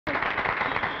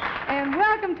And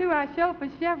welcome to our show for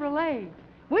Chevrolet.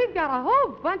 We've got a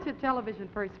whole bunch of television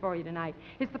firsts for you tonight.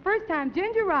 It's the first time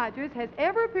Ginger Rogers has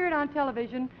ever appeared on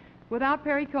television without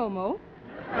Perry Como.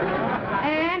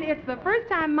 And it's the first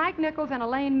time Mike Nichols and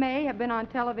Elaine May have been on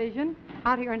television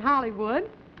out here in Hollywood.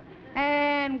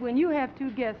 And when you have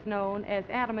two guests known as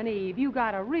Adam and Eve, you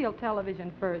got a real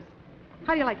television first.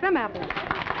 How do you like them apples?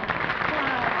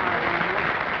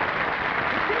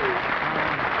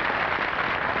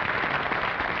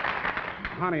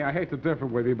 Honey, I hate to differ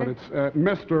with you, but it's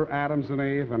Mr. Adams and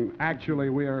Eve, and actually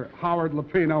we are Howard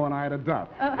Lupino and Ida Duff.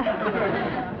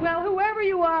 Well, whoever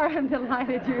you are, I'm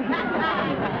delighted you're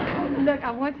here. Look, I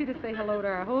want you to say hello to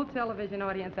our whole television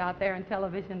audience out there in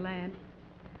television land.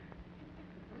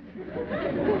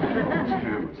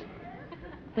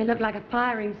 They look like a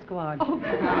firing squad. Oh,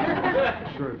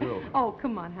 Sure do. oh,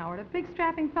 come on, Howard. A big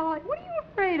strapping fellow like, what are you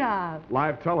afraid of?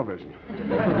 Live television.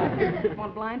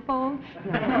 Want a blindfold?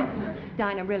 No.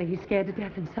 Dinah, really, he's scared to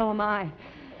death, and so am I.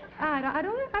 I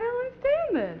don't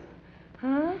understand this.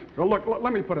 Huh? Well, look,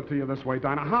 let me put it to you this way,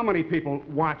 Dinah. How many people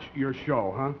watch your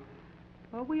show, huh?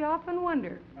 Well, we often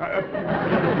wonder.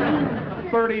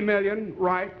 30 million,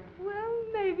 right? Well,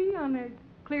 maybe on a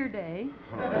clear day.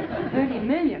 30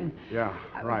 million. Yeah,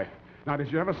 right. Now, did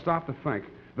you ever stop to think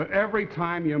that every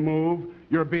time you move,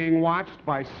 you're being watched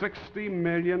by 60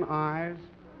 million eyes?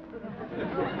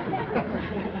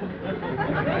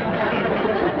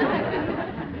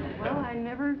 Well, I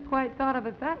never quite thought of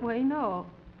it that way, no.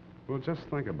 Well, just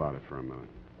think about it for a minute.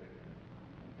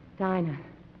 Dinah.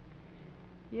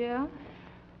 Yeah?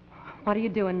 What do you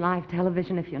do in live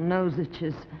television if your nose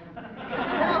itches?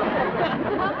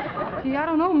 Gee, I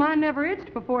don't know. Mine never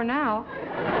itched before now.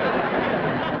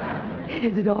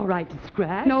 Is it all right to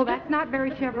scratch? No, that's not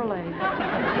very Chevrolet.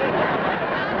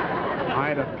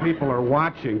 Ida, people are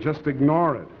watching. Just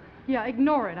ignore it. Yeah,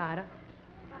 ignore it, Ida.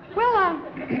 Well,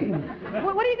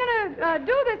 what are you going to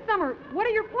do this summer? What are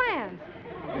your plans?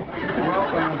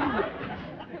 Well,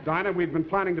 Dinah, we've been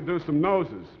planning to do some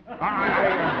noses.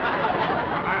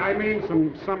 I mean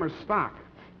some summer stock.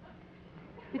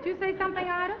 Did you say something,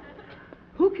 Ida?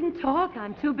 Who can talk?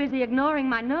 I'm too busy ignoring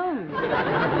my nose.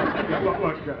 Yeah,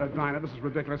 look, Dinah, this is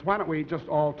ridiculous. Why don't we just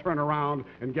all turn around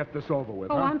and get this over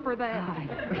with, Oh, huh? I'm for that.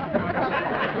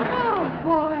 Oh,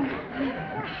 boy.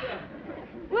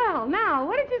 Well, now,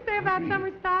 what did you say about summer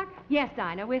stock? Yes,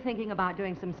 Dinah, we're thinking about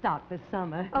doing some stock this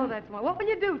summer. Oh, that's one. What will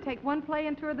you do? Take one play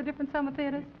and tour the different summer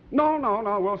theaters? No.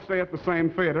 We'll stay at the same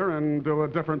theater and do a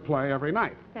different play every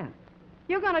night. Yeah.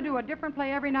 You're going to do a different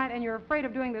play every night, and you're afraid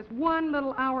of doing this one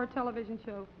little hour television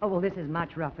show? Oh, well, this is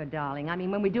much rougher, darling. I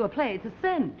mean, when we do a play, it's a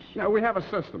cinch. Yeah, we have a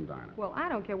system, Dinah. Well, I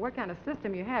don't care what kind of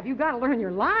system you have. You've got to learn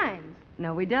your lines.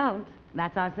 No, we don't.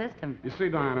 That's our system. You see,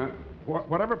 Dinah,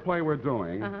 whatever play we're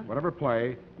doing, whatever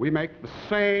play, we make the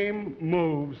same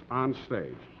moves on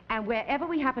stage. And wherever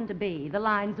we happen to be, the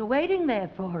lines are waiting there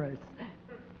for us.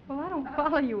 Well, I don't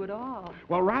follow you at all.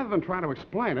 Well, rather than try to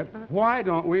explain it, why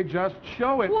don't we just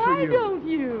show it to you? Why don't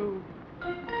you?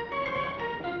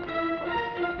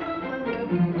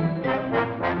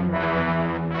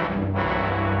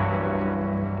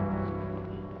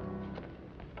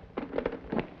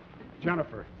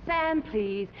 Jennifer. Sam,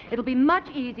 please. It'll be much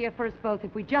easier for us both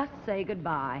if we just say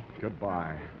goodbye.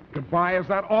 Goodbye. Goodbye? Is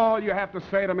that all you have to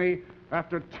say to me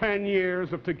after 10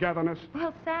 years of togetherness?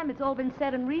 Well, Sam, it's all been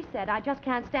said and resaid. I just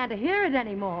can't stand to hear it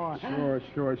anymore.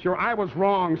 Sure. I was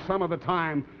wrong some of the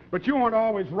time, but you weren't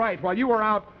always right. While you were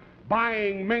out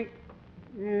buying mink...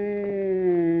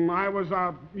 you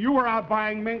were out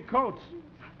buying mink coats.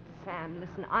 Sam,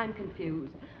 listen, I'm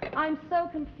confused. I'm so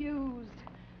confused.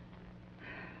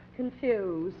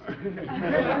 Confused.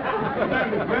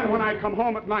 Then when I come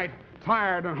home at night,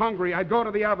 tired and hungry, I'd go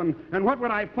to the oven, and what would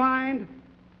I find?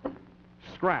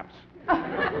 Scraps.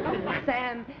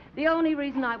 Sam, the only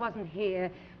reason I wasn't here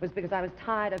was because I was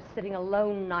tired of sitting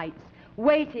alone nights,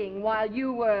 waiting while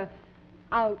you were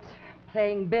out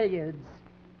playing billiards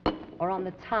or on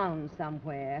the town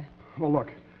somewhere. Well, look,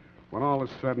 when all is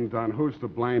said and done, who's to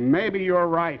blame? Maybe you're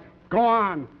right. Go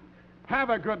on. Have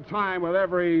a good time with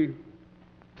every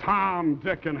Tom,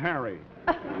 Dick, and Harry.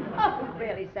 Oh,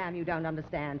 really, Sam, you don't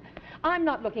understand. I'm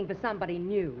not looking for somebody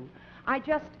new. I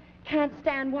just can't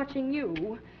stand watching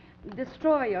you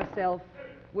destroy yourself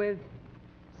with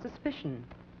suspicion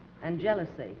and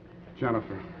jealousy.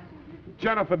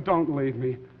 Jennifer, don't leave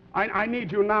me. I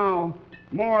need you now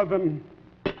more than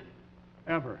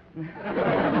ever.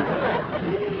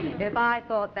 If I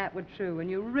thought that were true and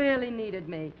you really needed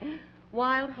me,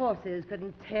 wild horses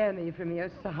couldn't tear me from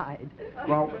your side.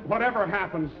 Well, whatever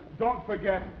happens, don't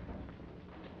forget,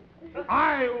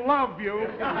 I love you.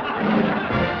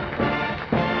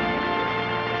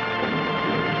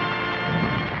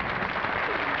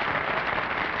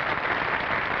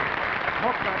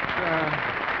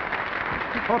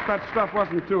 that stuff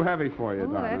wasn't too heavy for you, Oh,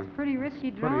 Dinah. that's pretty risky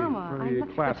drama. pretty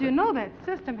But classic. you know that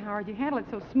system, Howard. You handle it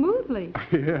so smoothly.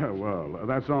 Yeah, well,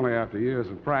 that's only after years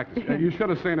of practice. You should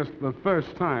have seen us the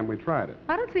first time we tried it.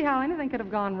 I don't see how anything could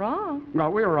have gone wrong.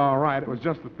 Well, we were all right. It was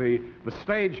just that the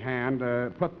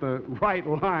stagehand put the right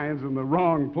lines in the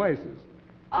wrong places.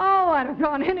 Oh, I'd have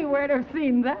gone anywhere to have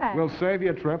seen that. We'll save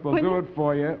you a trip. We'll do it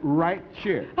for you right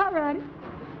here. All righty.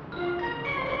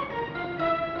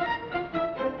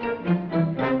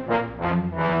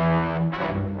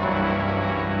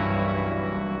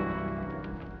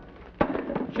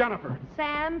 Jennifer.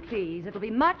 Sam, please, it'll be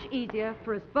much easier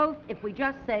for us both if we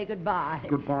just say goodbye.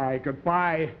 Goodbye,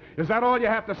 goodbye. Is that all you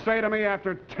have to say to me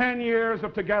after 10 years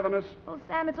of togetherness? Oh,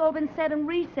 Sam, it's all been said and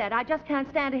resaid. I just can't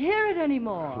stand to hear it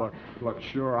anymore. Look,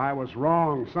 sure, I was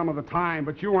wrong some of the time,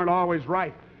 but you weren't always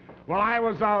right. While I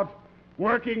was out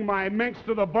working my minks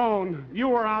to the bone, you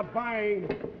were out buying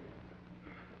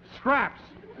scraps.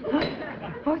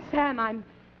 Oh, Sam, I'm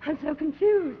so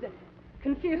confused.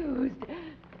 Confused.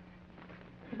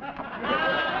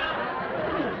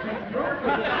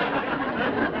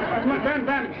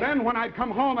 Then when I'd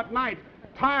come home at night,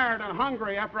 tired and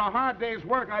hungry after a hard day's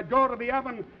work, I'd go to the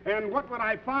oven, and what would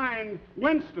I find?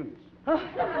 Winston's. Oh,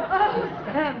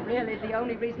 Sam, really, the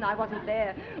only reason I wasn't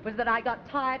there was that I got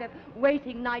tired of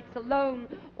waiting nights alone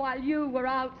while you were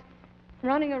out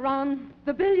running around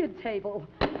the billiard table.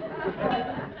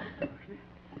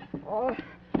 Oh,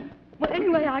 well,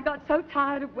 anyway, I got so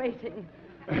tired of waiting.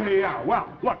 Yeah,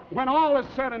 well, look, when all is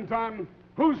said and done,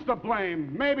 who's to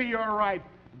blame? Maybe you're right.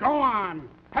 Go on.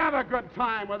 Have a good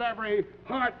time with every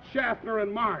Hart, Schaffner,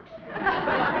 and Marx.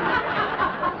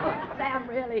 Sam,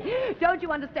 really, don't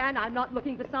you understand I'm not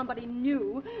looking for somebody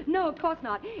new? No, of course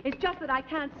not. It's just that I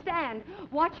can't stand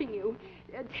watching you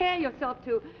tear yourself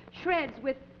to shreds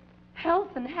with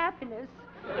health and happiness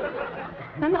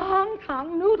and the Hong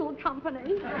Kong Noodle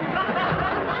Company.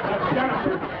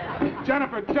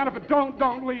 Jennifer,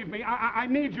 don't leave me. I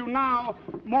need you now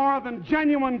more than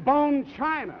genuine bone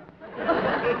china.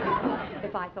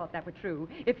 If I thought that were true,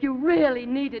 if you really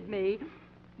needed me,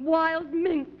 wild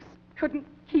minks couldn't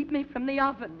keep me from the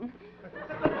oven.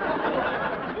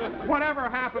 Whatever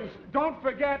happens, don't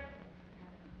forget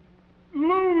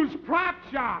Lou's Prop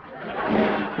Shop.